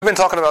We've been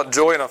talking about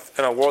joy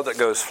in a world that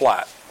goes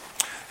flat.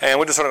 And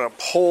we're just sort of going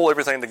to pull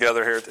everything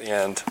together here at the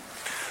end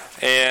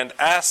and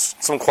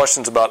ask some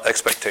questions about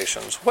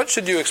expectations. What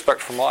should you expect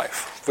from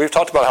life? We've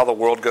talked about how the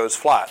world goes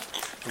flat.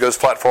 It goes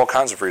flat for all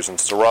kinds of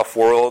reasons. It's a rough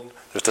world.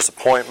 There's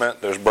disappointment.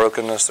 There's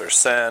brokenness. There's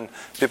sin.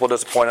 People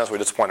disappoint us. We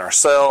disappoint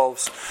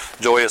ourselves.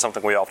 Joy is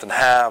something we often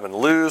have and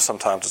lose.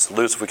 Sometimes it's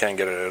elusive. We can't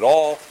get it at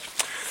all.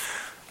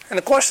 And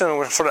the question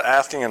we're sort of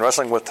asking and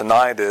wrestling with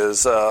tonight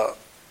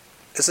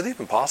is it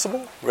even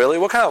possible? Really?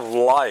 What kind of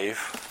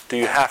life do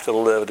you have to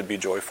live to be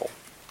joyful?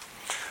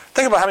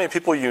 Think about how many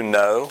people you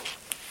know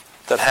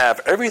that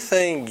have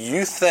everything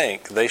you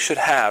think they should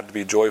have to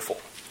be joyful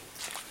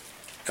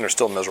and are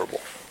still miserable.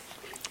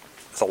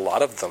 There's a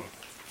lot of them.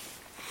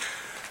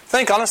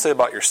 Think honestly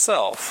about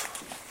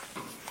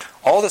yourself.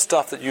 All the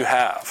stuff that you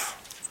have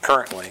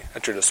currently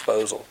at your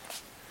disposal,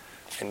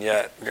 and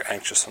yet you're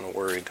anxious and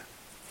worried.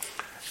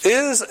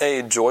 Is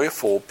a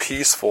joyful,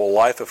 peaceful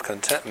life of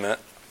contentment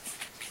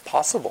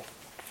possible?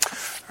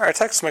 Our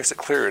text makes it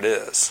clear it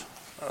is.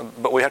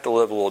 But we have to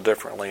live a little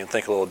differently and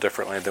think a little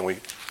differently than we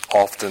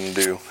often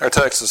do. Our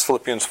text is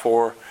Philippians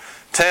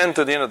 4:10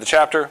 to the end of the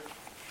chapter.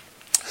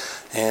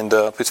 And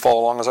please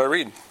follow along as I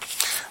read.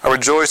 I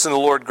rejoice in the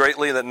Lord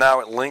greatly that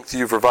now at length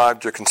you've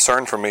revived your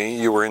concern for me.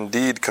 You were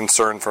indeed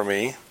concerned for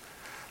me,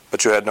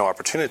 but you had no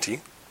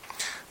opportunity.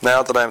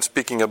 Now that I am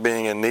speaking of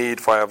being in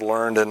need, for I have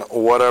learned in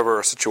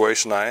whatever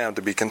situation I am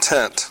to be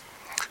content.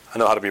 I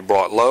know how to be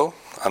brought low.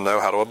 I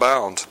know how to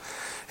abound.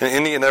 In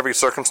any and every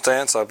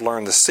circumstance, I've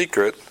learned the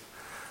secret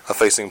of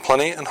facing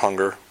plenty and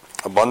hunger,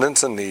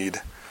 abundance and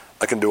need.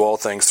 I can do all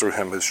things through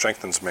him who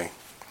strengthens me.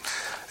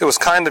 It was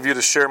kind of you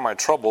to share my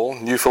trouble.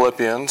 You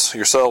Philippians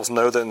yourselves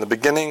know that in the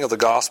beginning of the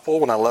gospel,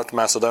 when I left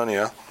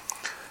Macedonia,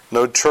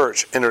 no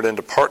church entered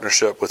into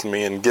partnership with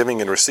me in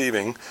giving and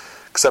receiving,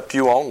 except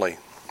you only.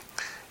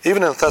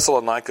 Even in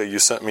Thessalonica, you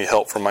sent me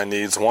help for my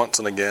needs once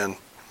and again.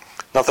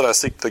 Not that I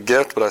seek the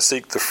gift, but I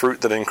seek the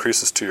fruit that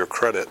increases to your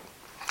credit.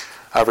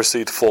 I've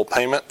received full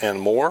payment and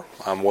more.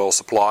 I'm well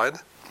supplied,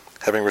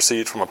 having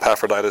received from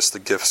Epaphroditus the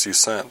gifts you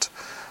sent,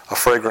 a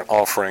fragrant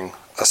offering,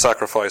 a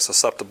sacrifice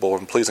acceptable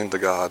and pleasing to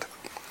God.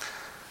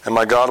 And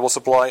my God will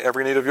supply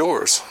every need of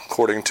yours,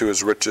 according to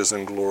his riches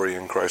and glory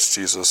in Christ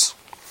Jesus.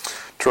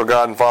 To our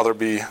God and Father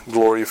be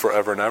glory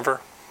forever and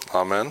ever.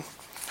 Amen.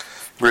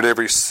 Greet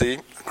every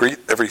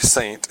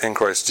saint in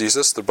Christ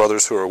Jesus. The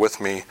brothers who are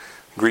with me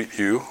greet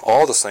you.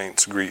 All the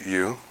saints greet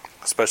you,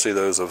 especially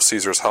those of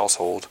Caesar's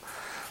household.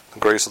 The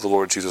grace of the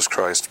Lord Jesus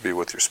Christ be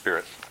with your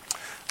spirit.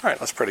 All right,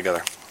 let's pray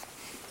together.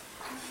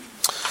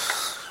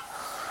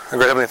 Our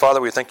great Heavenly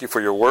Father, we thank you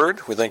for your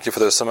word. We thank you for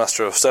this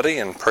semester of study,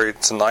 and pray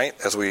tonight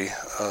as we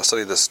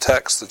study this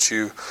text that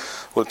you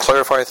would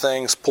clarify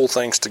things, pull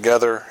things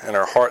together in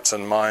our hearts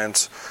and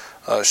minds.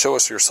 Show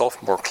us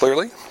yourself more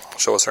clearly.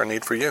 Show us our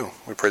need for you.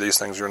 We pray these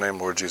things in your name,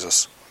 Lord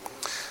Jesus.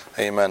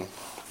 Amen.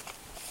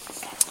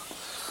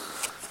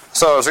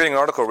 So I was reading an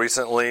article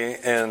recently,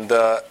 and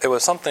it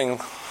was something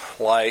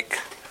like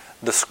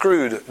the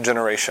screwed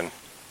generation.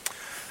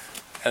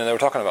 And they were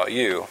talking about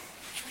you.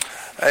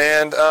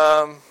 And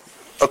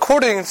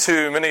according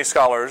to many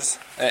scholars,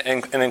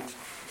 and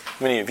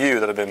many of you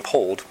that have been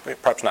polled,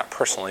 perhaps not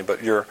personally,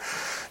 but your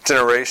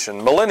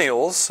generation,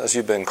 millennials, as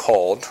you've been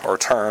called or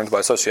termed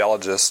by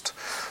sociologists,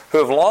 who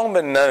have long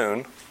been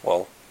known,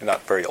 well, you're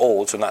not very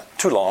old, so not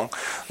too long,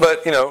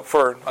 but,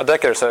 for a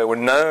decade or so, were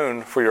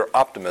known for your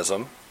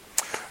optimism.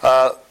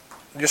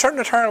 You're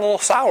starting to turn a little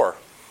sour.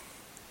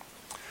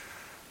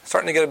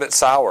 Starting to get a bit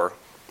sour.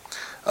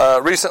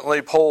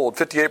 Recently polled,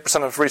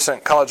 58% of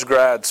recent college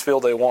grads feel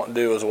they won't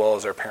do as well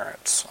as their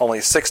parents. Only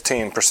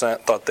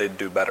 16% thought they'd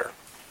do better.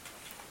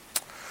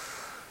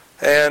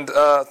 And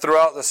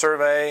throughout the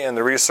survey and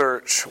the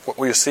research, what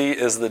we see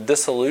is the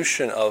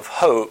dissolution of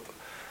hope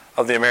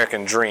of the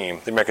American dream.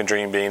 The American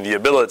dream being the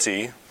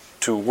ability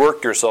to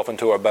work yourself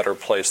into a better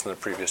place than the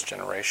previous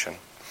generation.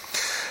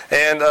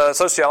 And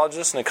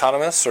sociologists and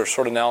economists are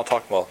sort of now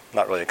talking, well,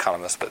 not really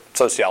economists, but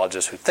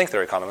sociologists who think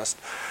they're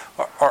economists,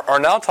 are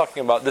now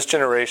talking about this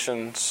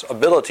generation's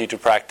ability to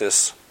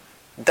practice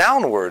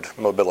downward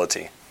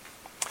mobility.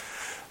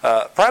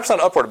 Perhaps not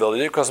upward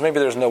ability, because maybe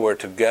there's nowhere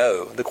to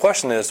go. The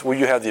question is, will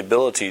you have the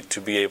ability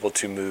to be able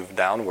to move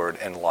downward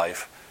in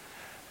life,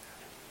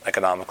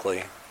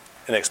 economically,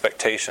 in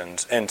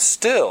expectations, and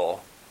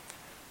still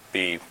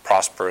be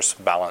prosperous,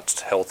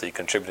 balanced, healthy,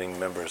 contributing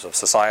members of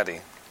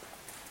society?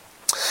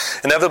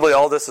 Inevitably,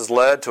 all this has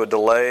led to a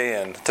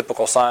delay in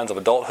typical signs of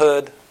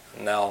adulthood.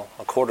 Now,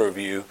 a quarter of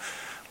you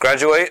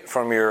graduate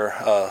from your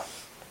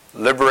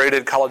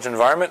liberated college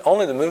environment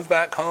only to move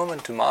back home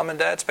into mom and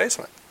dad's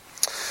basement.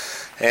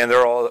 And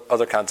there are all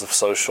other kinds of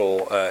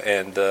social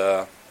and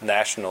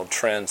national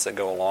trends that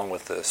go along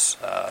with this.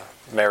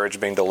 Marriage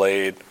being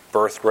delayed,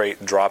 birth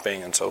rate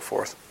dropping, and so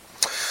forth.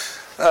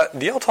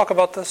 Do y'all talk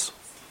about this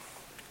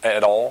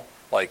at all?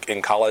 Like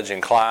in college, in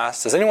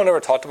class? Has anyone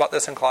ever talked about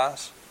this in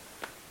class?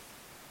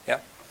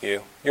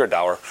 Yeah, you're a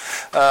dour.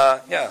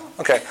 Yeah,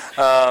 okay.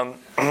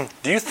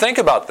 Do you think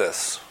about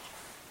this?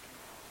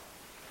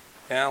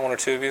 Yeah, one or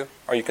two of you.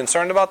 Are you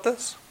concerned about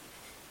this?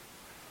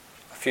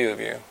 few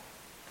of you.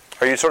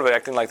 Are you sort of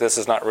acting like this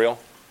is not real?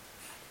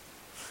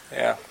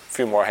 Yeah, a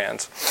few more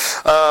hands.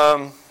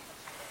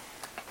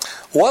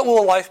 What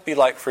will life be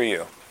like for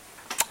you?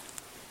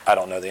 I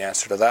don't know the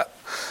answer to that.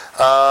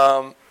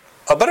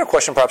 A better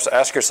question perhaps to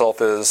ask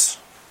yourself is,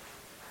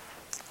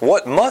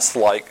 what must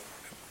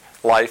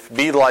life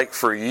be like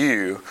for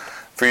you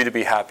to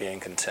be happy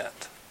and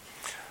content?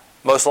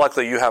 Most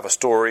likely you have a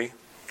story.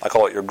 I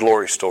call it your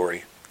glory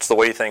story. It's the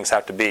way things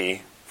have to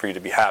be for you to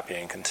be happy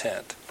and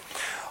content.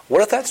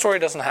 What if that story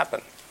doesn't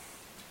happen?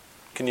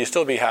 Can you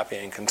still be happy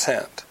and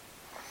content?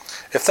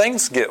 If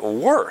things get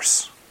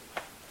worse,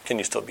 can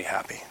you still be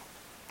happy?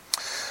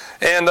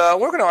 And what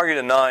we're going to argue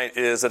tonight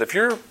is that if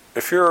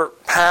your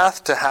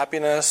path to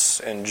happiness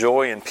and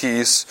joy and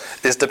peace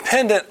is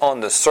dependent on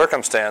the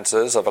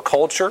circumstances of a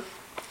culture,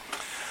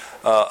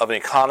 of an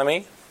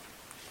economy,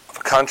 of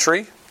a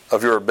country,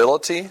 of your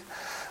ability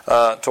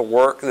to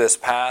work this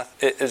path,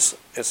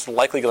 it's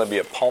likely going to be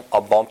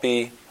a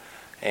bumpy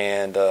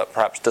and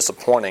perhaps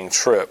disappointing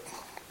trip.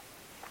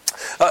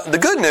 The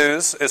good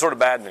news is sort of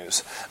bad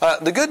news.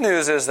 The good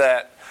news is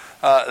that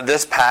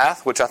this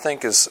path, which I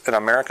think is in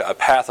America a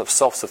path of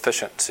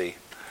self-sufficiency,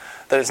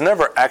 that is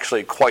never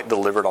actually quite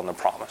delivered on the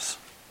promise.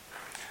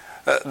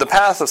 The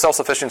path of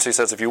self-sufficiency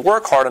says if you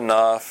work hard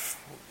enough,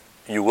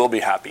 you will be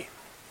happy.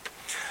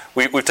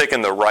 We've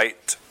taken the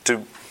right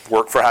to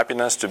work for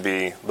happiness to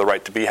be the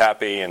right to be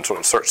happy and sort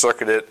of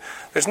short-circuit it.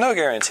 There's no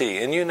guarantee,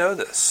 and you know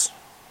this.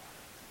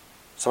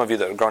 Some of you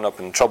that have grown up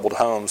in troubled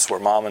homes where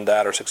mom and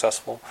dad are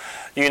successful,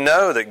 you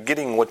know that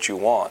getting what you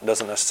want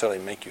doesn't necessarily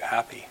make you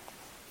happy.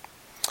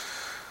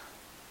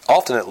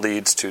 Often it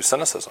leads to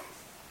cynicism,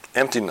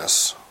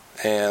 emptiness,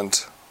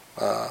 and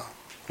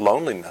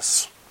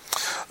loneliness.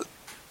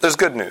 There's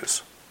good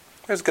news.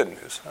 There's good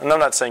news. And I'm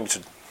not saying you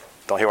should,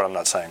 don't hear what I'm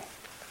not saying.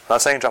 I'm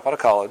not saying drop out of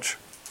college,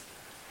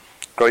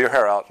 grow your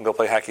hair out, and go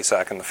play hacky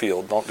sack in the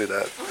field. Don't do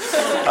that.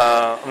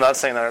 I'm not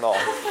saying that at all.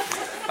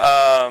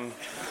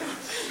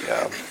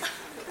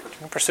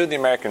 Pursue the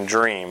American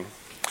dream.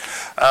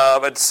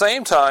 But at the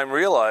same time,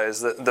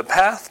 realize that the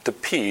path to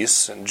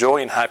peace and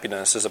joy and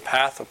happiness is a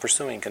path of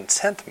pursuing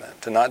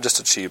contentment and not just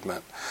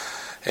achievement.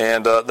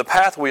 And the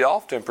path we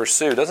often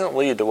pursue doesn't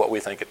lead to what we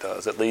think it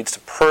does. It leads to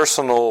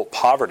personal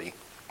poverty.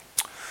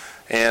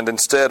 And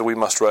instead, we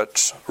must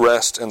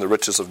rest in the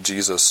riches of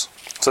Jesus.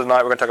 So tonight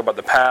we're going to talk about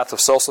the path of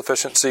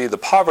self-sufficiency, the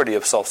poverty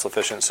of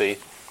self-sufficiency,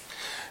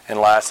 and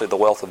lastly, the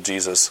wealth of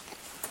Jesus.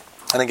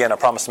 And again, I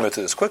promise to move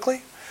through this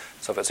quickly.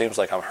 So if it seems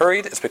like I'm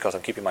hurried, it's because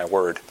I'm keeping my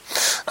word.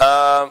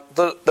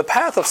 The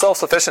path of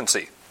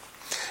self-sufficiency.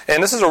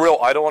 And this is a real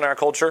idol in our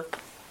culture.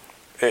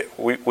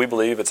 We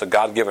believe it's a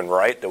God-given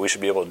right that we should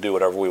be able to do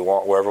whatever we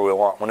want, wherever we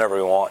want, whenever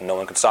we want, and no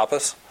one can stop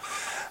us.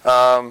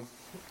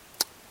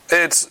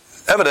 It's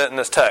evident in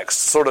this text,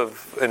 sort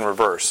of in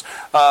reverse.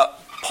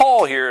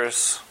 Paul here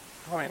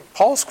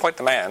Paul's quite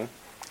the man.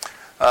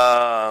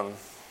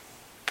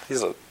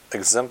 He's an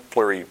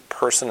exemplary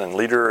person and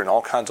leader in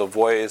all kinds of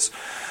ways.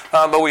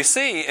 But we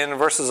see in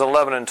verses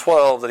 11 and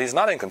 12 that he's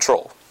not in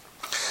control.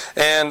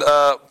 And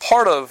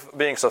part of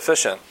being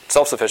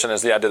self-sufficient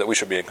is the idea that we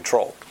should be in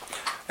control.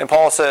 And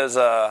Paul says,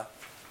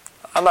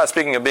 I'm not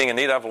speaking of being in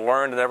need. I've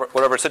learned in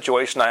whatever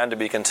situation I am to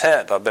be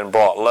content. I've been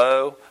brought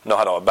low, know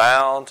how to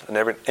abound. In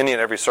any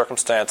and every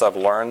circumstance I've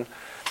learned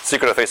the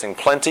secret of facing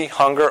plenty,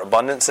 hunger,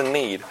 abundance, and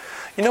need.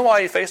 You know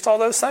why he faced all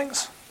those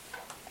things?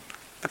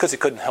 Because he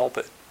couldn't help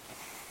it.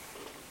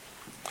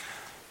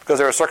 Because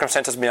there are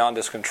circumstances beyond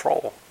his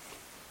control.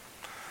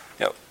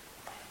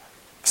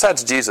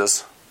 Besides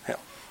Jesus,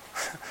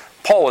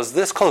 Paul was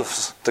this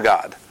close to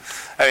God.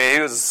 I mean,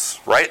 he was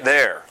right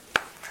there.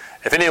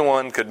 If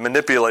anyone could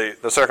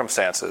manipulate the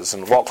circumstances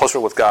and walk closer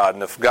with God,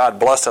 and if God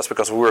blessed us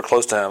because we were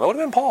close to him, it would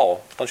have been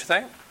Paul, don't you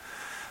think?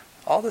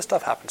 All this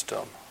stuff happens to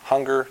him.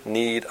 Hunger,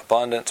 need,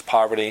 abundance,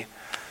 poverty.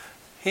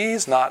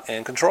 He's not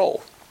in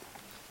control.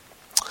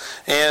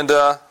 And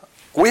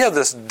we have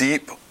this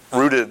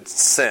deep-rooted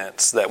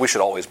sense that we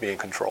should always be in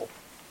control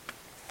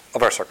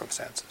of our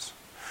circumstances.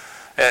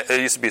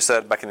 It used to be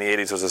said back in the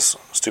 80s, there was this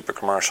stupid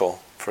commercial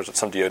for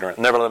some deodorant,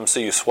 never let them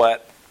see you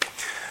sweat.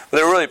 But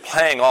they were really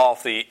playing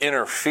off the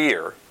inner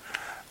fear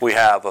we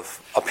have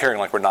of appearing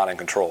like we're not in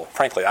control.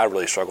 Frankly, I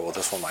really struggle with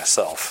this one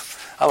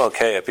myself. I'm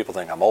okay if people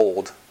think I'm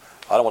old.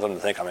 I don't want them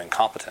to think I'm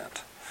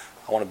incompetent.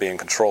 I want to be in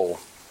control.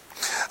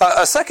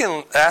 A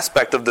second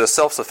aspect of the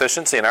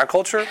self-sufficiency in our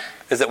culture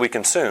is that we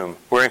consume.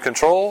 We're in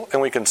control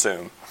and we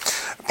consume.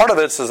 Part of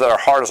it is that our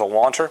heart is a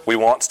wanter. We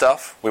want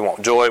stuff. We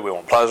want joy. We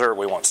want pleasure.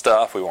 We want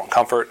stuff. We want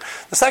comfort.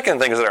 The second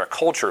thing is that our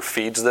culture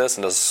feeds this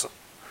and does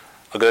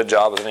a good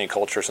job as any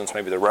culture since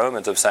maybe the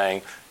Romans of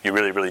saying, you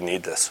really, really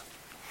need this.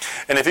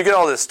 And if you get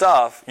all this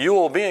stuff, you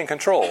will be in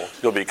control.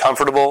 You'll be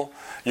comfortable.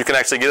 You can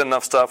actually get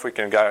enough stuff where you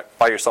can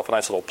buy yourself a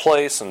nice little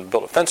place and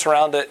build a fence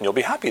around it, and you'll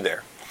be happy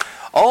there.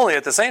 Only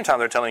at the same time,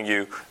 they're telling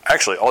you,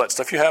 actually, all that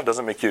stuff you have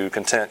doesn't make you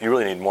content. You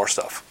really need more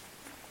stuff.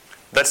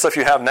 That stuff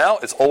you have now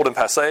is old and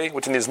passé,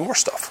 which needs more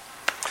stuff.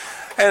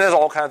 And there's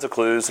all kinds of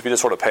clues if you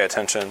just sort of pay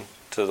attention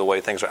to the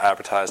way things are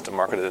advertised and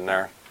marketed in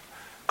our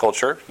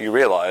culture, you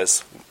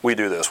realize we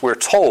do this. We're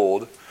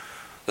told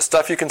the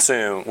stuff you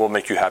consume will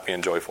make you happy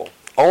and joyful.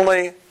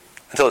 Only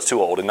until it's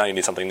too old, and now you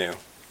need something new.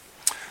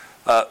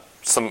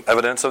 Some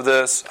evidence of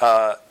this.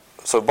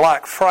 So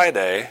Black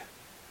Friday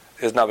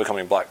is now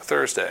becoming Black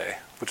Thursday,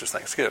 which is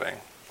Thanksgiving.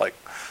 Like,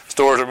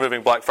 stores are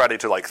moving Black Friday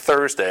to like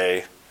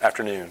Thursday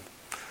afternoon.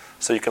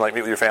 So you can like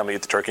meet with your family,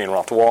 eat the turkey, and run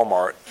off to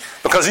Walmart.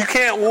 Because you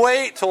can't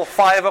wait till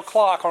 5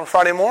 o'clock on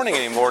Friday morning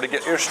anymore to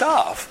get your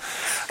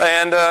stuff.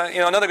 And,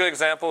 another good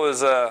example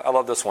is, I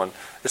love this one.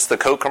 It's the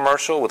Coke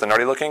commercial with the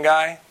nerdy-looking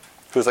guy.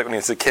 Who's like, when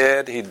he's a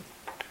kid,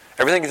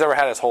 everything he's ever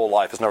had his whole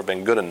life has never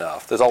been good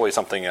enough. There's always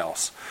something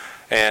else.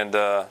 And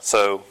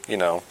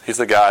he's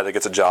the guy that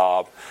gets a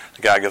job.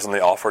 The guy gives him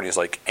the offer, and he's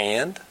like,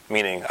 and?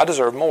 Meaning, I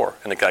deserve more.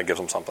 And the guy gives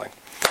him something.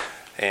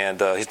 And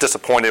he's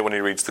disappointed when he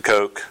reads the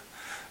Coke.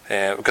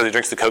 And because he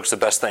drinks the Coke's the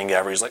best thing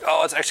ever. He's like,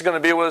 oh, it's actually going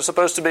to be what it's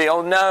supposed to be.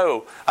 Oh,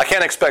 no, I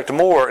can't expect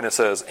more. And it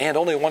says, and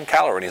only 1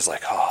 calorie. And he's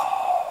like,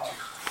 oh.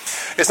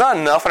 It's not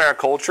enough in our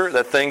culture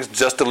that things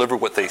just deliver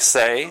what they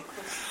say.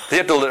 They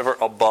have to deliver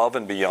above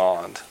and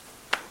beyond.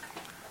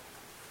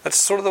 That's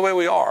sort of the way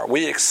we are.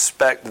 We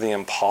expect the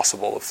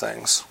impossible of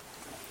things.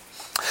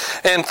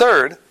 And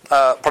third,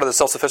 part of the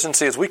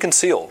self-sufficiency is we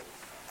conceal.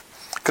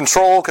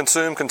 Control,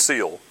 consume,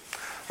 conceal.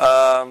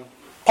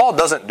 Paul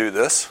doesn't do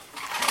this.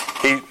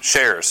 He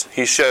shares,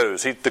 he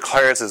shows, he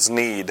declares his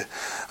need.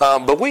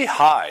 But we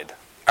hide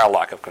our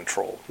lack of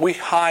control. We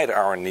hide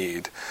our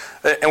need.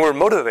 And we're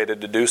motivated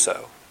to do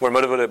so. We're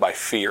motivated by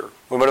fear.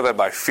 We're motivated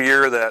by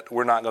fear that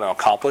we're not going to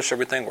accomplish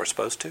everything we're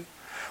supposed to.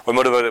 We're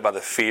motivated by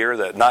the fear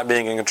that not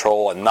being in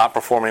control and not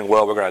performing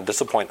well, we're going to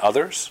disappoint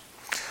others.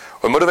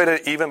 We're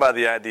motivated even by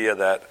the idea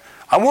that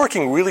I'm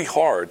working really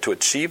hard to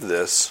achieve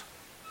this,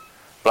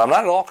 but I'm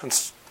not at all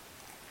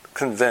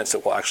convinced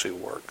it will actually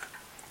work.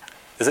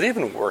 Is it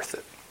even worth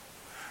it?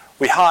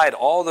 We hide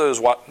all those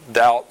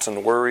doubts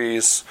and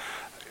worries,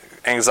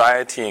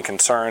 anxiety and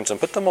concerns, and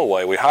put them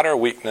away. We hide our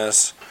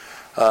weakness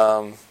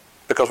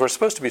because we're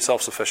supposed to be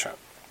self-sufficient.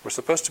 We're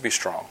supposed to be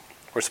strong.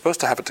 We're supposed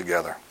to have it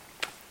together.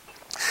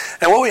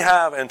 And what we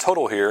have in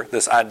total here,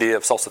 this idea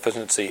of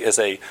self-sufficiency, is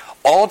a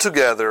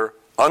altogether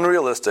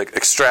unrealistic,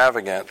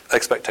 extravagant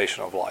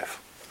expectation of life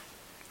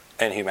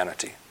and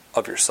humanity,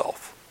 of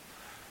yourself.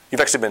 You've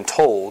actually been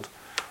told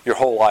your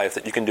whole life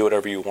that you can do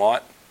whatever you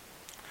want.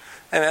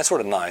 And that's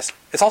sort of nice.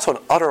 It's also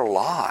an utter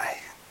lie.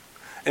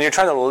 And you're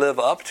trying to live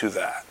up to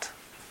that.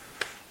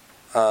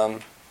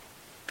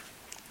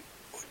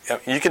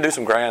 You can do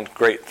some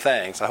great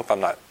things. I hope I'm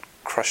not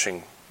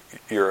crushing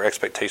your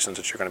expectations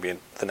that you're going to be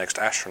the next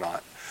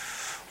astronaut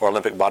or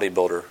Olympic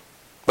bodybuilder.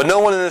 But no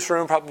one in this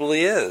room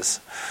probably is.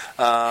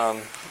 I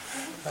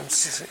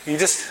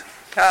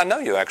know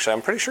you, actually.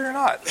 I'm pretty sure you're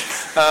not.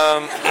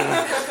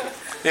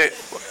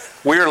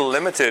 We're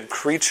limited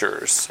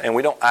creatures, and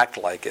we don't act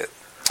like it.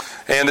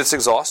 And it's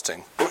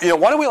exhausting.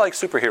 Why do we like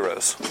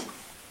superheroes?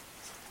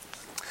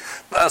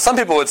 Some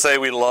people would say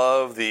we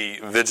love the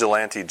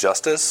vigilante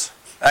justice.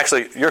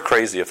 Actually, you're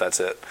crazy if that's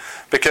it.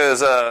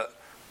 Because,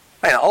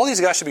 all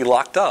these guys should be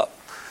locked up.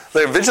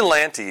 They're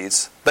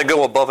vigilantes that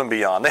go above and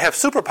beyond. They have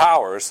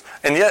superpowers,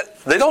 and yet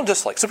they don't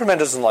just Superman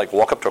doesn't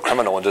walk up to a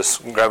criminal and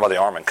just grab him by the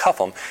arm and cuff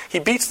him. He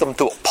beats them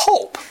to a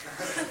pulp.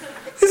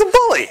 He's a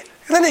bully.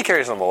 And then he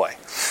carries them away.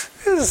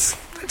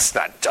 It's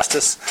not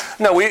justice.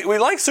 No, we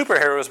like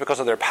superheroes because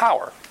of their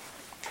power.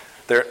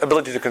 Their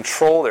ability to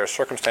control their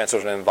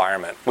circumstances and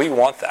environment. We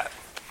want that.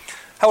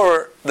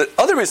 However, the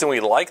other reason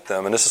we like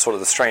them, and this is sort of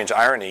the strange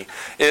irony,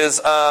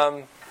 is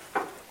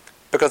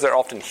because they're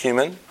often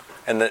human,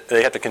 and that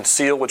they have to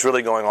conceal what's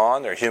really going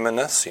on, their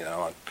humanness.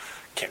 I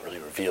can't really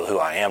reveal who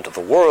I am to the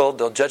world.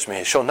 They'll judge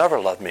me. She'll never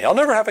love me. I'll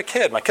never have a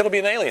kid. My kid will be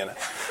an alien.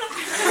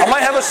 I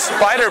might have a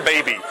spider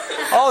baby.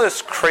 All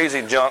this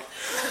crazy junk.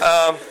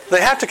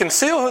 They have to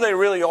conceal who they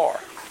really are.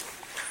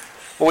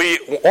 We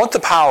want the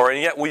power,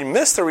 and yet we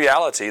miss the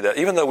reality that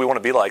even though we want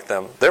to be like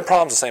them, their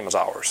problem's the same as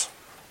ours.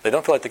 They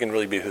don't feel like they can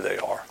really be who they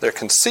are. They're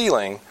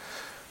concealing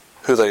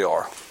who they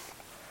are.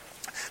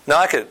 Now,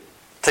 I could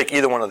take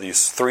either one of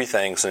these three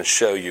things and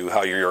show you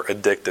how you're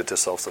addicted to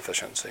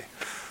self-sufficiency.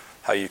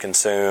 How you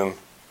consume,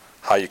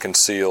 how you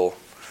conceal,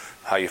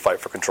 how you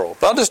fight for control.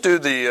 But I'll just do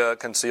the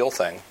conceal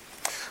thing.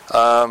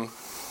 How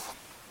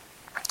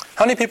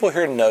many people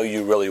here know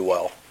you really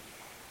well?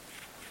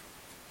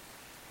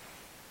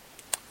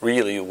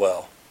 Really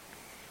well.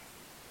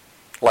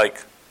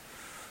 Like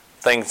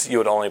things you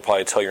would only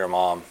probably tell your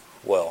mom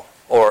well.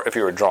 Or if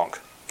you were drunk,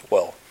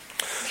 well.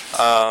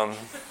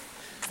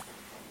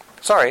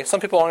 Sorry, some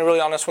people are only really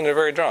honest when they're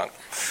very drunk.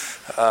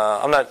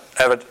 I'm not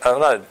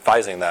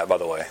advising that, by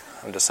the way.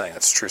 I'm just saying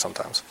it's true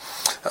sometimes.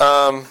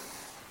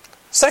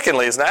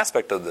 Secondly, is an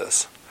aspect of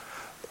this.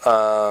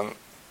 Are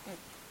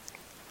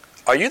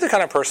you the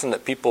kind of person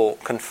that people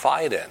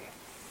confide in?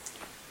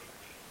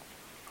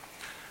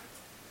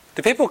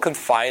 Do people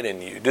confide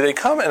in you? Do they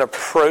come and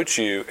approach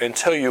you and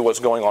tell you what's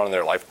going on in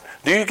their life?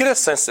 Do you get a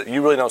sense that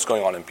you really know what's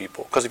going on in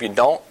people? Because if you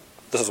don't,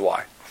 this is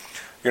why.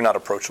 You're not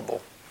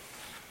approachable.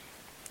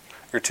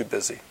 You're too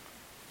busy.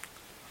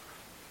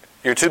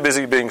 You're too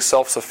busy being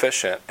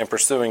self-sufficient and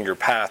pursuing your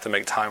path to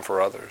make time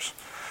for others.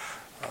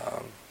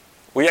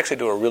 We actually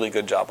do a really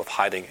good job of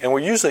hiding. And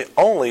we usually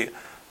only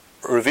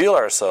reveal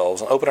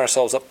ourselves and open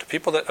ourselves up to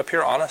people that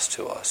appear honest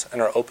to us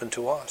and are open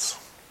to us.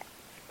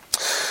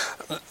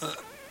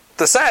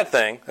 The sad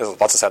thing, there's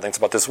lots of sad things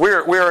about this, we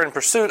are in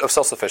pursuit of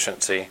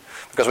self-sufficiency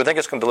because we think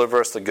it's going to deliver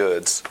us the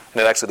goods,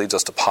 and it actually leads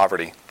us to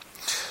poverty.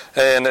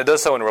 And it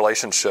does so in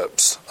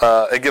relationships.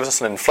 It gives us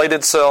an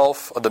inflated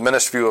self, a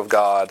diminished view of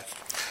God,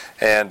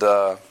 and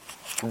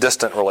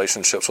distant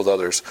relationships with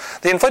others.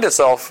 The inflated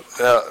self,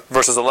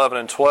 verses 11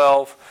 and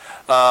 12,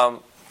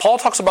 Paul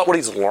talks about what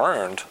he's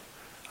learned.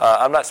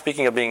 I'm not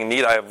speaking of being in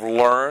need. I have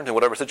learned in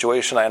whatever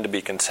situation I am to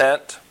be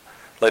content.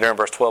 Later in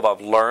verse 12,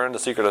 I've learned the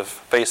secret of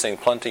facing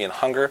plenty and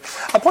hunger.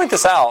 I point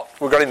this out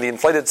regarding the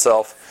inflated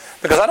self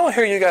because I don't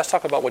hear you guys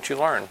talk about what you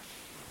learn.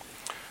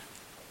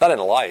 Not in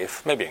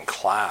life, maybe in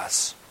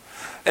class.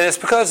 And it's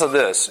because of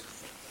this.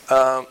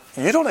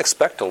 You don't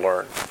expect to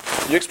learn.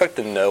 You expect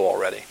to know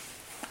already.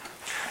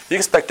 You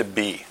expect to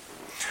be.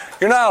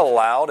 You're not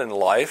allowed in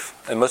life,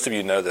 and most of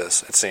you know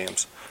this, it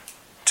seems,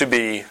 to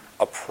be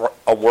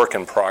a work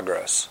in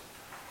progress.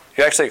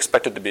 You actually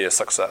expect it to be a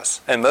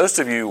success. And most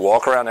of you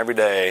walk around every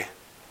day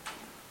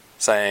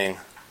saying,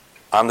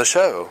 I'm the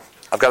show.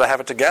 I've got to have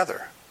it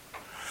together.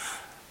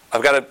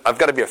 I've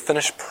got to be a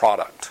finished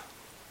product.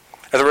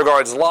 As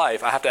regards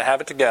life, I have to have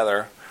it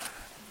together.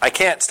 I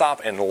can't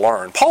stop and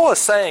learn. Paul is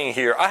saying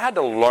here, I had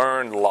to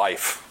learn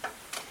life.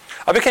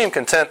 I became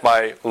content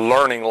by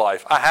learning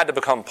life. I had to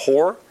become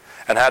poor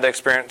and had to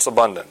experience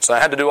abundance. I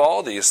had to do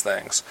all these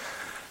things.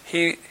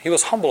 He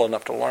was humble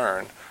enough to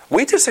learn.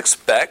 We just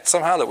expect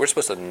somehow that we're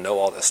supposed to know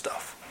all this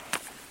stuff.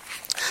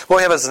 What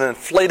we have is an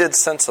inflated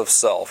sense of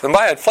self. And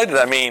by inflated,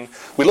 I mean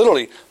we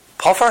literally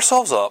puff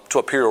ourselves up to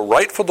appear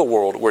right for the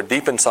world where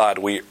deep inside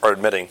we are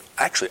admitting,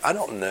 actually, I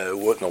don't know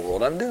what in the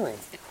world I'm doing.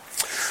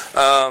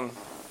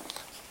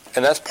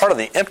 And that's part of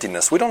the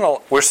emptiness. We don't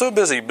know. We're so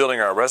busy building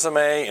our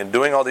resume and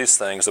doing all these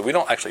things that we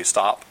don't actually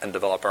stop and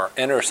develop our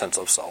inner sense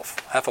of self.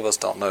 Half of us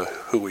don't know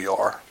who we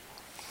are.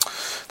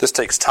 This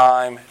takes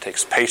time, it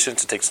takes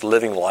patience, it takes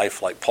living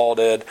life like Paul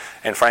did,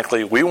 and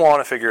frankly, we want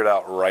to figure it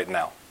out right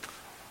now.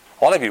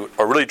 A lot of you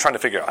are really trying to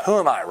figure out, who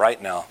am I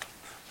right now?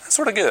 That's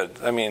sort of good.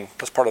 I mean,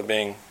 that's part of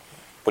being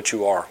what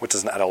you are, which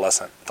is an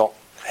adolescent. Don't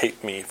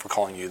hate me for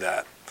calling you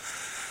that.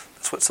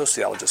 That's what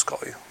sociologists call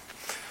you.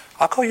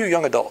 I'll call you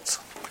young adults.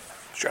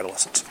 It's your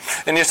adolescents.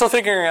 And you're still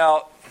figuring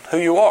out who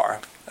you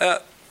are.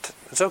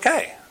 It's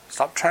okay.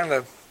 Stop trying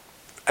to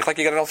act like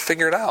you got it all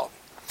figured out.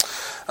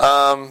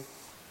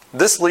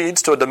 This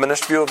leads to a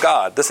diminished view of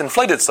God. This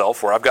inflated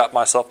self, where I've got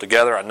myself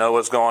together, I know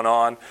what's going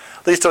on,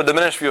 leads to a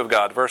diminished view of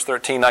God. Verse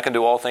 13, I can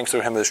do all things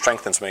through him who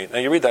strengthens me. Now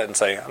you read that and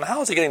say,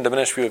 how is he getting a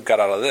diminished view of God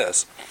out of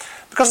this?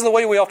 Because of the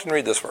way we often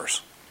read this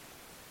verse.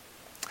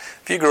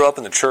 If you grew up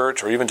in the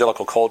church or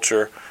evangelical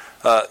culture,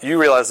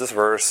 you realize this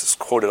verse is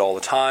quoted all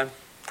the time,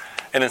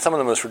 and in some of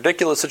the most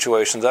ridiculous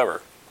situations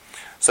ever.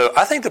 So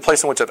I think the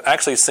place in which I've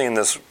actually seen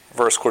this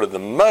verse quoted the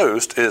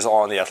most is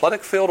on the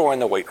athletic field or in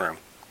the weight room.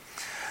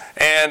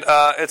 And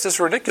it's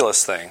this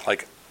ridiculous thing.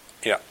 Like,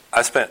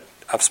 I've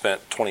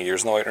spent 20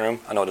 years in the weight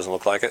room. I know it doesn't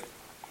look like it.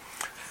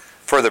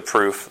 Further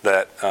proof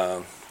that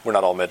we're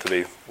not all meant to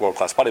be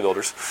world-class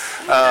bodybuilders.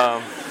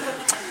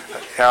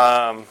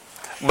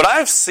 But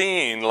I've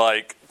seen,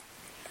 like,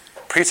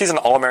 preseason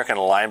All-American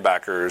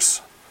linebackers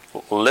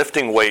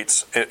lifting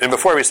weights, and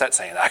before every set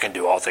saying, I can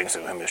do all things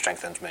through him who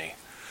strengthens me.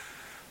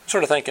 I'm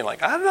sort of thinking,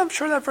 like, I'm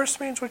sure that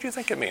verse means what you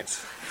think it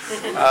means.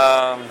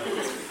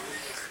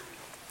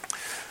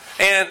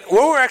 And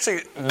what we're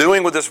actually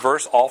doing with this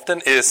verse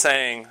often is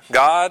saying,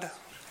 God,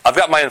 I've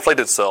got my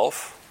inflated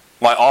self,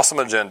 my awesome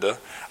agenda,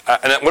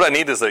 and what I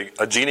need is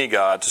a genie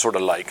God to sort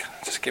of like,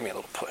 just give me a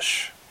little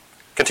push.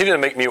 Continue to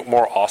make me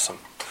more awesome.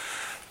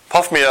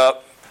 Puff me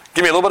up,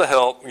 give me a little bit of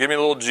help, give me a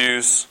little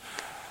juice,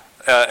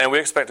 and we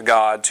expect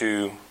God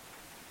to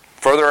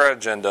further our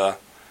agenda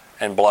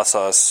and bless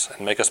us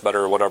and make us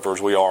better whatever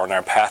we are in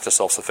our path to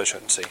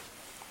self-sufficiency.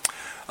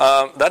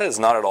 That is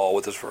not at all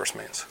what this verse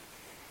means.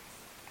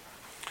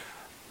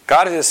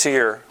 God is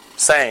here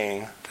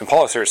saying, and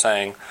Paul is here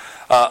saying,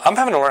 I'm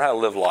having to learn how to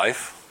live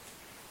life,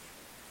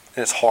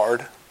 and it's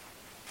hard,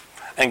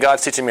 and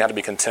God's teaching me how to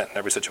be content in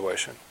every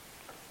situation.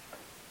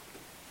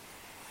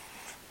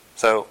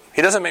 So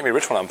he doesn't make me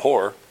rich when I'm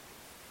poor.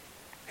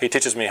 He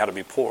teaches me how to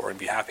be poor and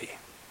be happy.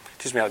 He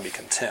teaches me how to be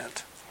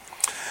content.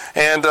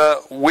 And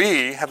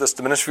we have this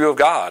diminished view of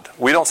God.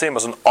 We don't see him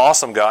as an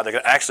awesome God that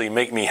can actually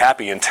make me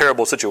happy in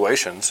terrible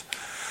situations,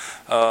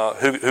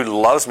 who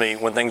loves me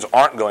when things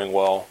aren't going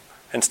well.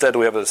 Instead,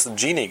 we have this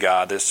genie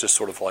God that's just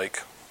sort of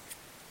like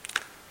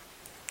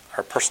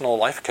our personal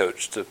life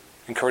coach to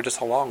encourage us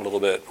along a little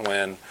bit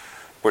when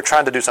we're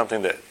trying to do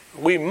something that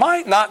we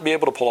might not be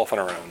able to pull off on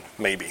our own,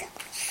 maybe.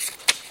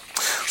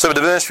 So a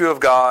diminished view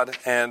of God.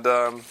 And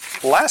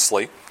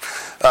lastly,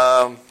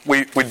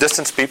 we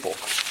distance people.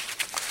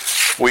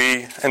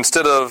 We,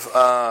 instead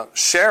of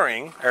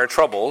sharing our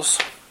troubles,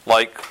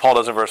 like Paul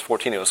does in verse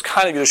 14, it was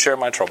kind of you to share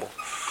my trouble,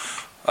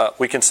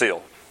 we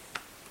conceal.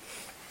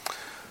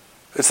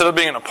 Instead of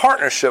being in a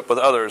partnership with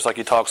others, like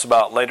he talks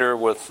about later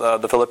with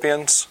the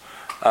Philippians,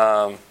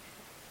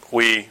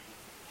 we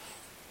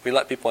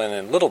let people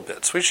in little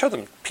bits. We show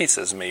them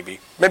pieces, maybe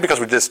because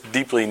we just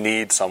deeply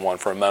need someone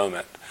for a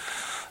moment,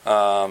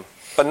 but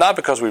not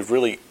because we've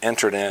really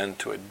entered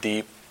into a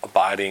deep,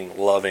 abiding,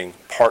 loving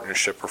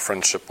partnership or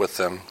friendship with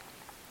them.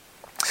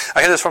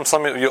 I hear this from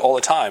some of you all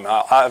the time.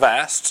 I've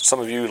asked some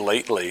of you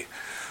lately,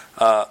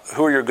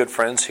 who are your good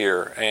friends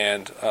here,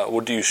 and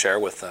what do you share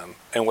with them?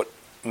 And what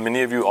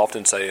many of you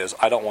often say is,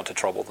 I don't want to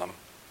trouble them.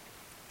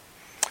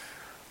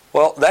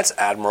 Well, that's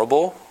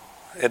admirable.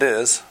 It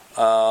is.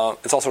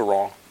 It's also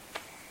wrong.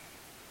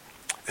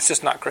 It's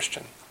just not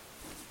Christian.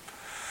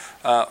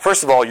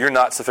 First of all, you're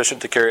not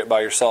sufficient to carry it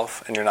by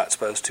yourself, and you're not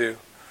supposed to.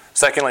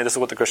 Secondly, this is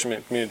what the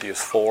Christian community is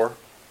for.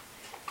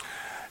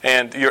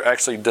 And you're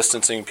actually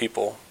distancing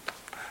people.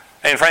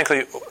 And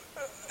frankly,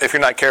 if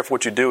you're not careful,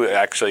 what you do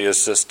actually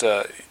is just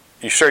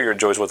you share your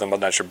joys with them, but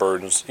not your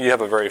burdens. You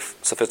have a very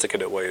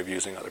sophisticated way of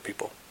using other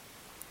people.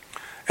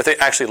 If they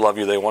actually love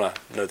you, they want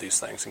to know these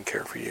things and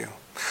care for you.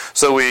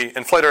 So we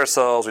inflate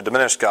ourselves, we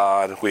diminish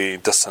God, we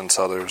distance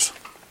others.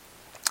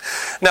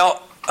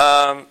 Now,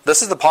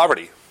 this is the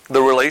poverty,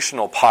 the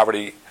relational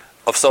poverty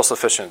of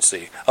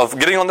self-sufficiency, of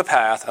getting on the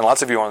path, and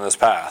lots of you are on this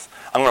path.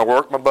 I'm going to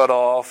work my butt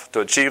off to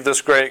achieve this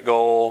great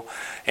goal,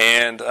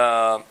 and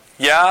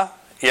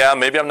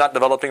maybe I'm not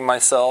developing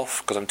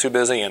myself because I'm too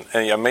busy,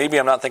 and maybe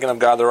I'm not thinking of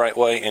God the right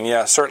way,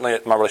 and certainly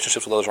my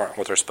relationships with others aren't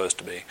what they're supposed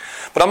to be.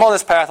 But I'm on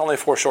this path only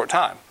for a short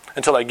time,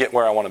 until I get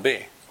where I want to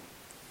be.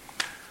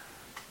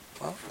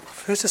 Well,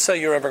 who's to say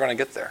you're ever going to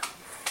get there?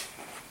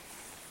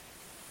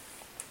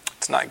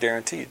 It's not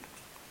guaranteed.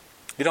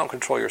 You don't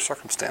control your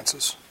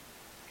circumstances.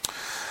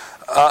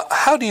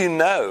 How do you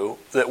know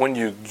that when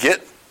you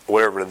get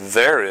whatever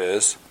there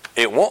is,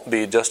 it won't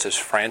be just as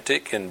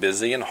frantic and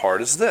busy and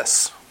hard as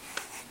this?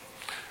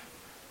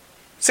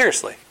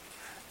 Seriously,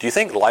 do you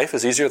think life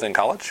is easier than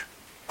college?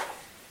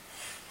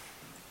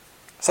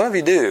 Some of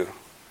you do.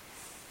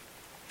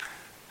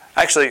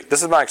 Actually,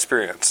 this is my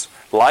experience.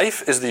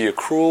 Life is the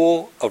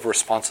accrual of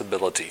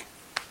responsibility.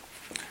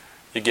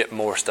 You get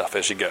more stuff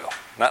as you go,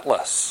 not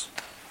less.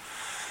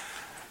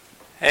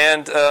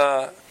 And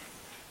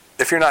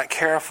if you're not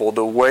careful,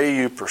 the way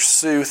you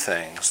pursue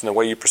things and the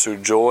way you pursue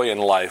joy in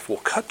life will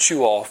cut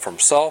you off from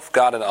self,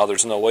 God, and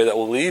others in a way that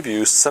will leave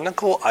you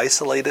cynical,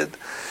 isolated,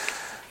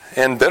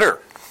 and bitter.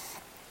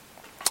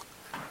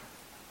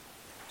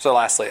 So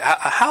lastly,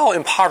 how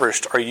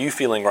impoverished are you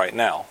feeling right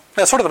now?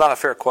 That's sort of not a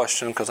fair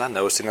question because I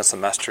know it's the end of the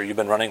semester, you've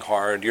been running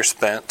hard, you're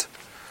spent.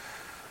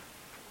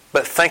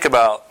 But think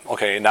about,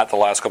 not the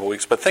last couple of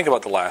weeks, but think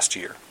about the last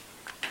year.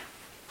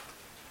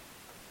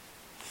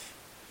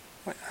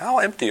 How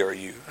empty are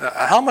you?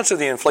 How much of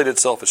the inflated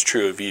self is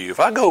true of you?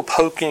 If I go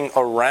poking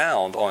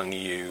around on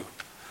you,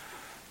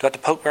 do I have to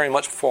poke very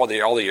much before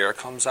all the air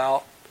comes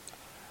out?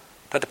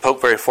 Do I have to poke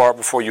very far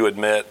before you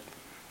admit,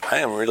 I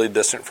am really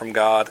distant from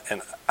God,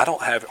 and I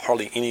don't have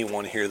hardly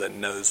anyone here that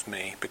knows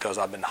me because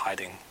I've been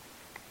hiding.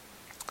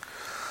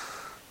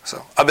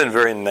 So I've been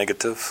very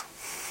negative.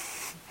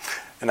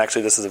 And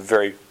actually, this is a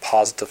very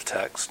positive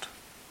text.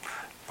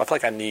 I feel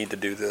like I need to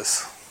do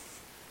this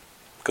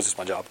because it's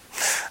my job.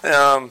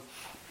 I'm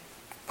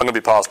going to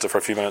be positive for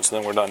a few minutes and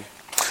then we're done.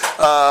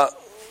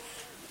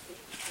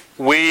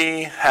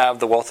 We have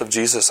the wealth of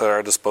Jesus at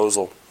our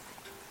disposal.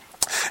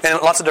 And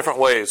in lots of different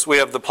ways. We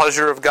have the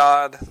pleasure of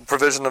God, the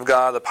provision of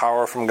God, the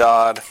power from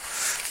God,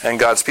 and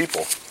God's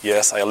people.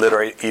 Yes, I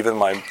alliterate even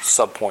my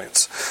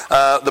subpoints.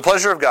 The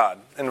pleasure of God.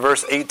 In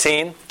verse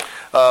 18,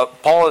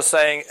 Paul is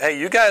saying, hey,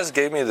 you guys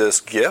gave me this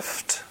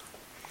gift.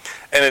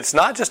 And it's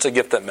not just a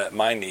gift that met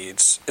my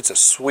needs. It's a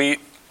sweet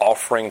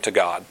offering to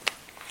God.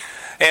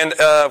 And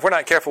if we're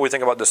not careful, we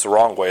think about this the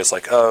wrong way. It's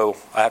like, I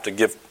have to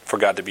give for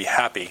God to be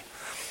happy.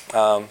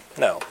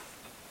 No.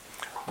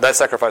 That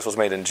sacrifice was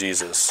made in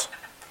Jesus.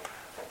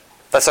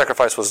 That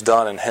sacrifice was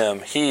done in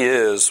Him. He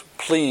is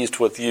pleased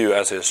with you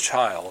as His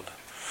child.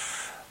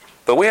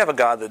 But we have a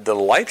God that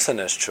delights in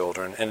His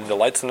children and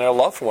delights in their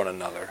love for one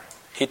another.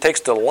 He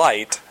takes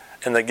delight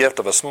in the gift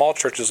of a small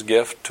church's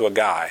gift to a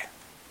guy.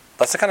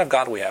 That's the kind of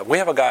God we have. We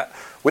have a God,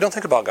 we don't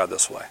think about God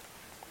this way.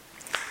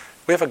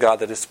 We have a God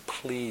that is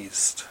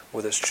pleased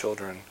with His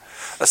children.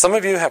 Some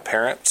of you have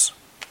parents.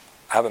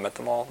 I haven't met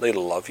them all. They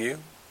love you.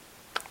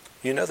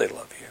 You know they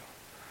love you.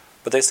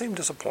 But they seem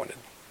disappointed.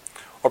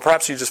 Or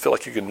perhaps you just feel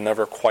like you could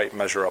never quite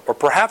measure up. Or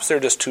perhaps they're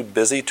just too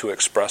busy to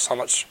express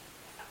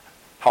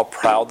how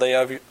proud they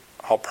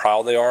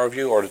are of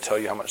you, or to tell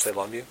you how much they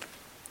love you.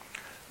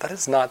 That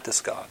is not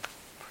this God.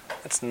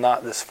 It's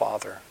not this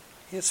Father.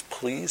 He is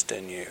pleased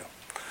in you.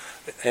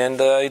 And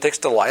He takes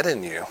delight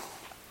in you.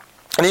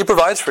 And He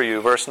provides for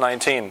you, verse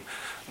 19.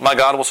 My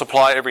God will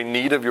supply every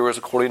need of yours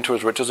according to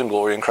His riches and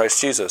glory in Christ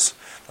Jesus.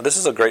 Now, this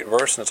is a great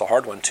verse, and it's a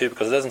hard one too,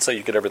 because it doesn't say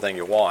you get everything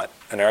you want.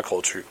 In our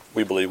culture,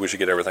 we believe we should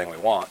get everything we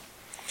want.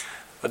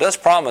 But it does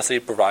promise that He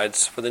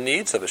provides for the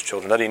needs of His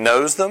children, that He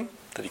knows them,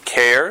 that He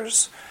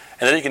cares,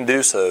 and that He can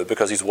do so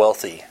because He's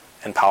wealthy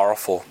and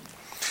powerful.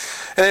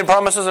 And He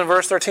promises in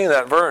verse 13,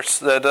 that verse,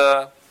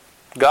 that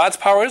God's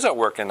power is at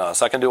work in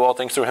us. I can do all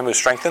things through Him who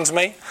strengthens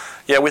me.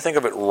 Yeah, we think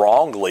of it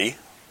wrongly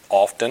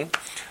often,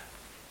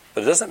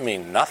 but it doesn't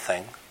mean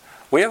nothing.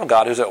 We have a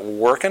God who's at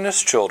work in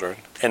His children,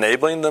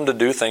 enabling them to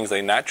do things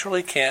they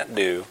naturally can't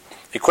do,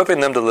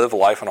 equipping them to live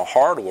life in a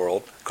hard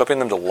world, equipping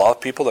them to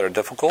love people that are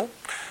difficult,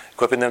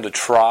 equipping them to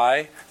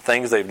try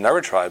things they've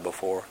never tried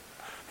before.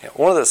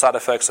 One of the side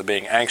effects of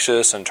being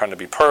anxious and trying to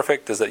be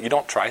perfect is that you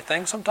don't try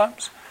things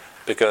sometimes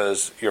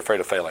because you're afraid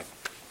of failing.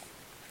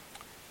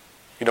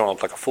 You don't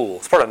look like a fool.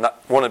 It's part of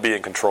not wanting to be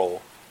in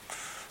control.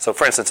 So,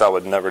 for instance, I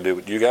would never do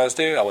what you guys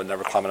do. I would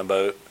never climb in a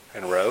boat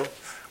and row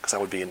because I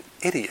would be an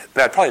idiot.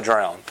 I'd probably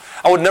drown.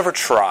 I would never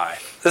try.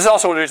 This is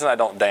also the reason I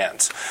don't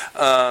dance.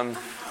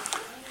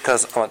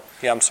 Because,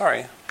 I'm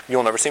sorry,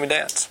 you'll never see me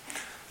dance.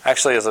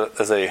 Actually,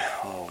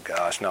 oh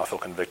gosh, now I feel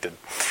convicted.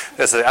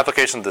 As an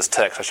application of this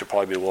text, I should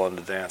probably be willing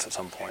to dance at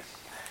some point.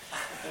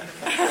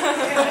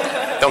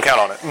 Don't count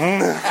on it.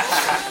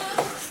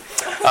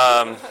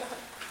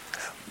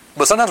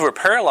 But sometimes we're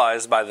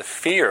paralyzed by the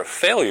fear of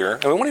failure,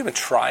 and we won't even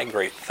try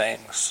great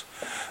things.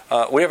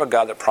 We have a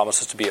God that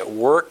promises to be at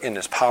work in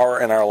His power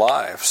in our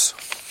lives.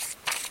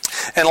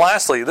 And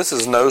lastly, this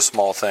is no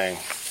small thing.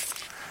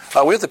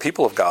 We have the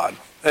people of God.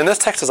 And this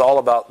text is all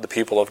about the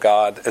people of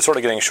God. It's sort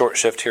of getting short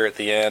shift here at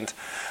the end.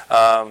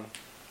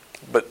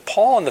 But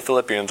Paul and the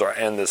Philippians are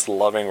in this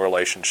loving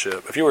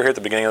relationship. If you were here at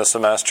the beginning of the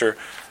semester,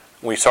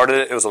 when we started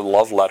it, it was a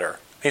love letter.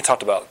 He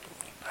talked about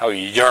how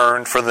he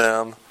yearned for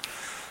them.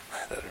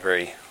 That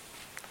very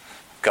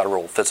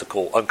guttural,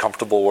 physical,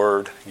 uncomfortable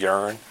word,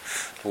 yearn.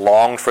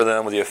 Longed for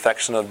them with the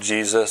affection of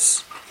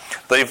Jesus.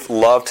 They've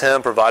loved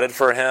Him, provided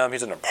for Him.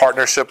 He's in a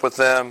partnership with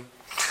them.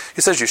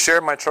 He says, you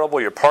shared my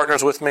trouble, you're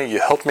partners with me, you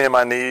helped me in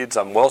my needs,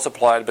 I'm well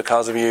supplied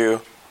because of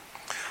you.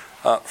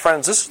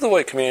 Friends, this is the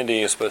way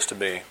community is supposed to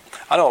be.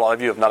 I know a lot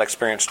of you have not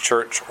experienced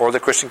church or the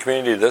Christian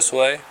community this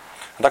way.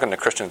 I'm talking to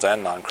Christians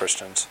and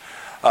non-Christians.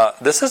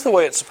 This is the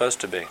way it's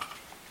supposed to be.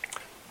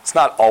 It's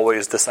not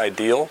always this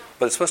ideal,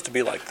 but it's supposed to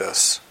be like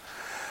this.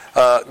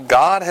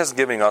 God has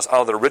given us,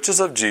 out of the riches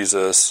of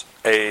Jesus,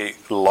 a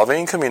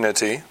loving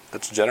community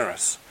that's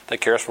generous, that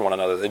cares for one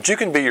another, that you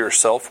can be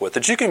yourself with,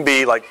 that you can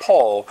be, like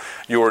Paul,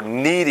 your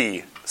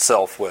needy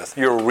self with,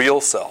 your real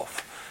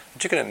self,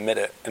 that you can admit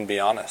it and be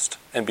honest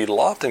and be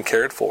loved and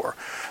cared for.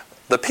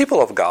 The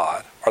people of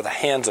God are the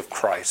hands of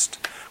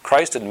Christ.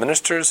 Christ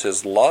administers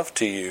His love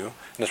to you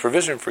and His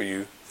provision for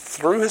you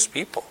through His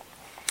people.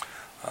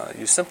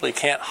 You simply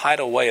can't hide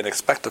away and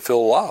expect to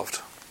feel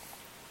loved.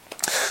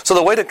 So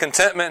the way to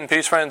contentment and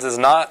peace, friends, is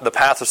not the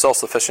path of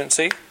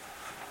self-sufficiency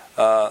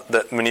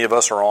that many of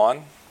us are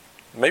on.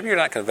 Maybe you're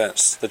not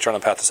convinced that you're on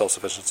a path of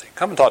self-sufficiency.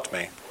 Come and talk to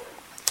me.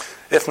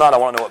 If not, I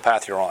want to know what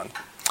path you're on.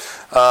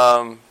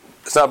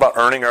 It's not about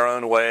earning our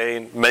own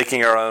way,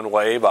 making our own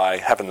way by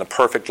having the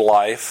perfect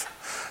life.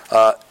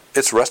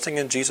 It's resting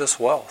in Jesus'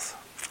 wealth.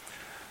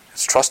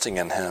 It's trusting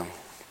in Him.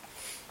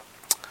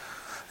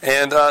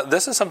 And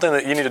this is something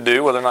that you need to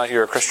do whether or not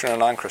you're a Christian or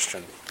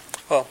non-Christian.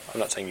 Well, I'm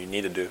not saying you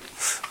need to do.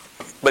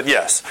 But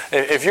yes,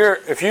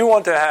 if you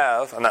want to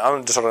have, and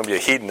I'm just going to be a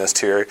hedonist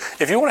here,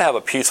 if you want to have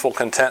a peaceful,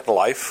 content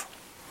life,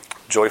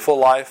 joyful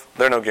life,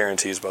 there are no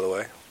guarantees, by the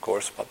way, of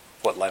course, about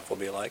what life will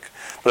be like.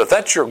 But if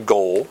that's your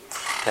goal,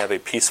 to have a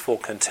peaceful,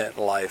 content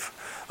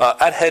life,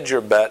 I'd hedge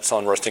your bets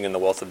on resting in the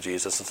wealth of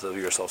Jesus instead of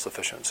your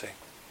self-sufficiency.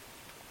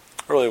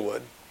 I really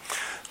would.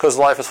 Because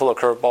life is full of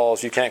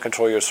curveballs, you can't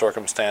control your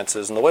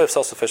circumstances, and the way of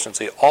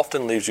self-sufficiency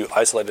often leaves you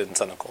isolated and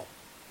cynical.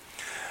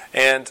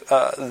 And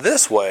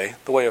this way,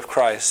 the way of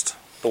Christ,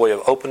 the way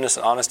of openness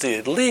and honesty,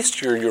 at least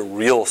you're your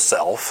real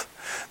self.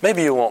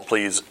 Maybe you won't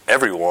please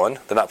everyone.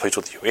 They're not pleased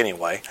with you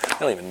anyway. They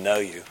don't even know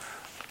you.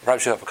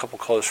 Perhaps you have a couple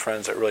close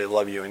friends that really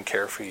love you and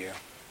care for you.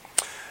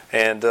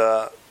 And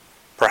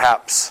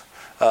perhaps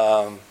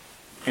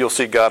you'll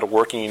see God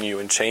working in you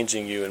and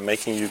changing you and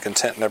making you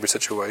content in every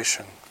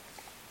situation.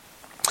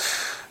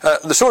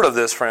 The short of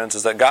this, friends,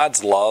 is that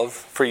God's love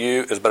for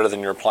you is better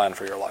than your plan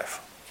for your life.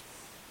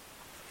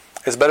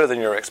 It's better than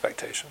your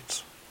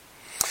expectations.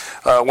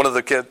 One of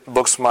the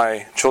books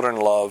my children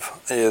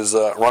love is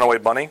Runaway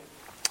Bunny.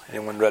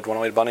 Anyone read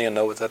Runaway Bunny and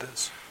know what that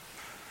is?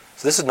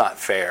 So this is not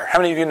fair. How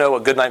many of you know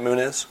what Goodnight Moon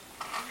is?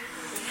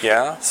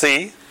 Yeah?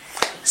 See?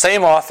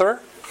 Same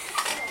author.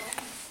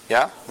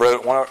 Yeah?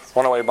 Wrote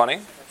Runaway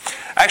Bunny.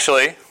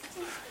 Actually,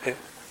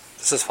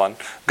 this is fun.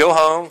 Go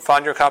home,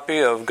 find your copy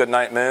of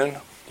Goodnight Moon,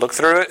 look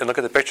through it, and look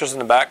at the pictures in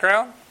the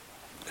background.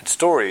 It's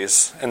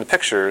stories in the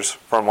pictures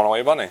from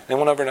Runaway Bunny.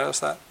 Anyone ever notice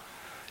that?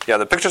 Yeah,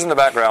 the pictures in the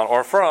background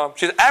are from...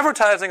 She's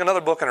advertising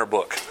another book in her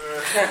book.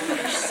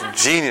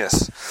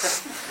 Genius.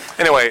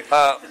 Anyway,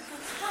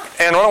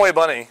 and Runaway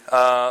Bunny,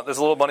 there's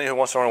a little bunny who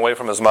wants to run away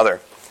from his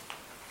mother.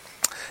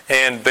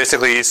 And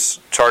basically he's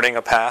charting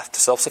a path to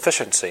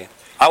self-sufficiency.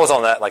 I was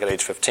on that like at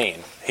age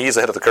 15. He's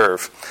ahead of the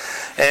curve.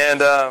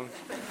 And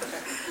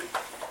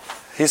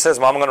he says,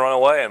 Mom, I'm going to run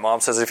away. And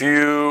Mom says, if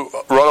you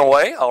run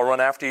away, I'll run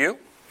after you.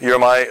 You're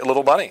my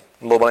little bunny.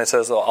 And the little bunny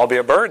says, well, I'll be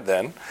a bird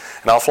then,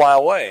 and I'll fly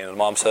away. And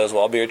Mom says,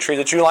 well, I'll be a tree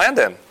that you land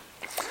in.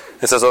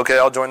 He says, okay,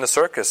 I'll join the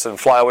circus and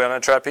fly away on a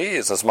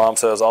trapeze. His mom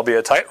says, I'll be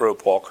a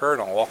tightrope walker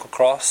and I'll walk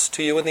across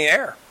to you in the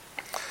air.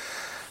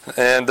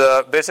 And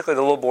basically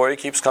the little boy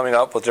keeps coming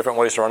up with different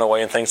ways to run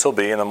away and things he'll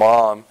be. And the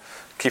mom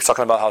keeps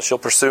talking about how she'll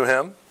pursue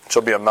him.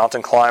 She'll be a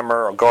mountain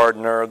climber, a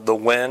gardener, the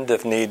wind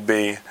if need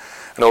be,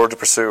 in order to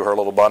pursue her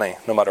little bunny.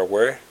 No matter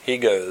where he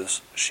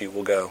goes, she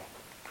will go.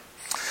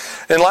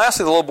 And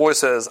lastly, the little boy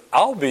says,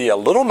 I'll be a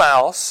little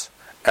mouse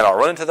and I'll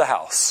run into the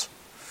house.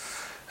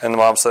 And the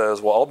mom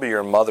says, well, I'll be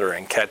your mother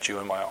and catch you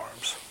in my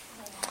arms.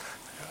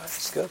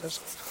 That's good.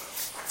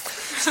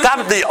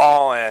 Stop the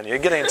all-in. You're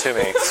getting to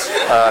me.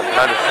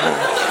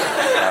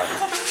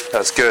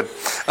 That's good.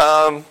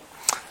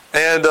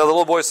 And the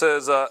little boy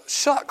says,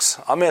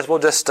 shucks, I may as well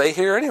just stay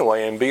here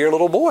anyway and be your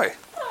little boy.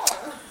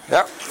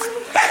 Yeah.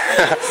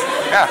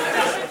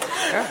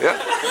 Yeah.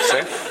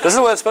 See? This is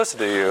what it's supposed to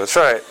do you. That's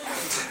right.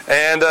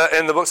 And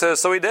the book says,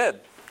 so he did.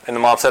 And the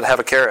mom said,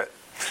 have a carrot.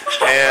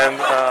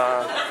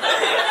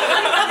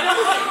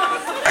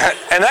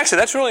 And actually,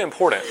 that's really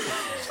important.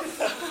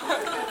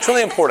 It's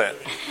really important.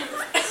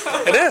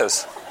 It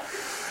is.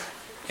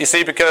 You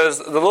see, because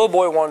the little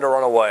boy wanted to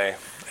run away,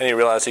 and he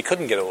realized he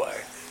couldn't get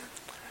away.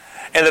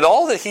 And that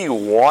all that he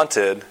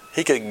wanted,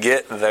 he could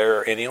get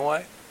there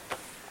anyway.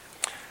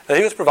 That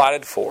he was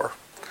provided for.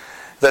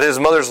 That his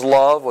mother's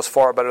love was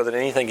far better than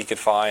anything he could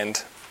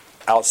find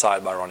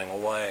outside by running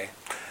away.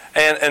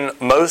 And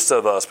most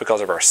of us,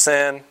 because of our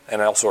sin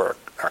and also our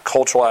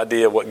cultural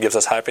idea of what gives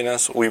us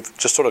happiness, we've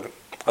just sort of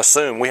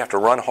assumed we have to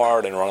run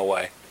hard and run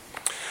away.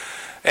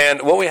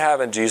 And what we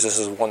have in Jesus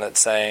is one that's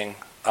saying,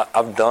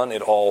 I've done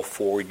it all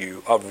for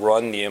you. I've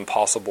run the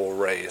impossible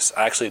race.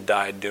 I actually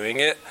died doing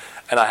it,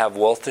 and I have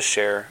wealth to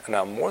share, and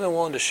I'm more than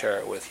willing to share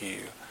it with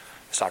you.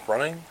 Stop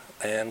running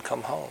and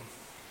come home.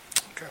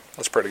 Okay,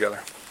 let's pray together.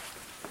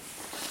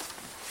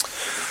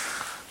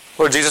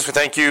 Lord Jesus, we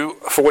thank you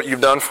for what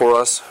you've done for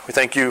us. We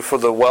thank you for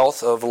the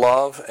wealth of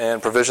love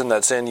and provision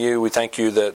that's in you. We thank you that